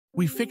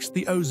We fixed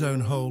the ozone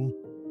hole,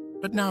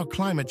 but now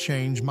climate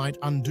change might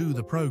undo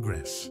the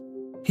progress.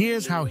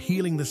 Here's how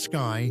healing the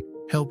sky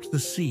helped the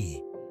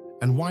sea,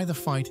 and why the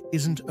fight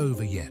isn't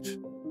over yet.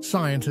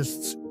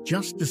 Scientists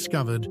just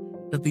discovered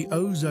that the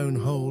ozone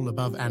hole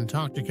above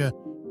Antarctica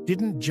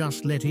didn't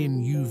just let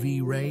in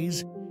UV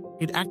rays,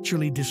 it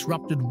actually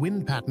disrupted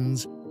wind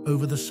patterns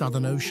over the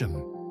Southern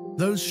Ocean.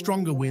 Those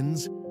stronger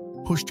winds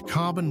pushed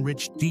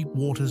carbon-rich deep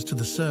waters to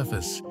the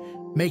surface,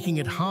 making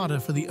it harder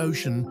for the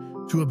ocean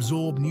to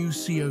absorb new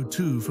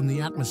CO2 from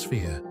the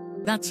atmosphere.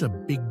 That's a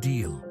big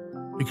deal,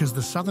 because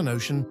the Southern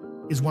Ocean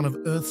is one of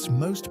Earth's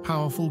most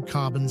powerful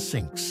carbon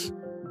sinks.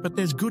 But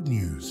there's good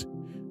news.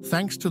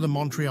 Thanks to the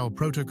Montreal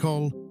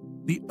Protocol,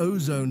 the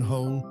ozone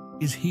hole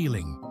is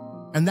healing.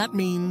 And that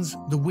means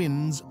the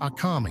winds are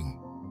calming,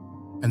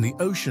 and the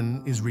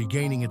ocean is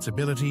regaining its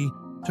ability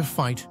to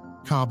fight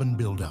carbon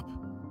buildup.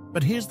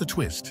 But here's the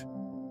twist.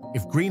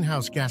 If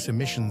greenhouse gas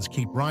emissions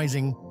keep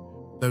rising,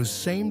 those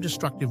same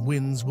destructive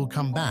winds will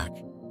come back,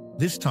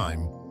 this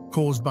time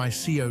caused by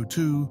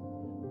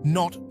CO2,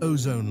 not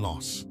ozone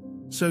loss.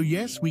 So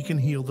yes, we can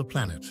heal the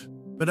planet,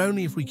 but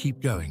only if we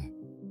keep going.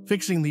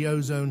 Fixing the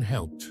ozone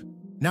helped.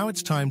 Now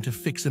it's time to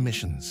fix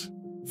emissions.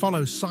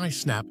 Follow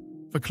SciSnap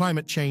for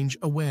climate change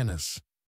awareness.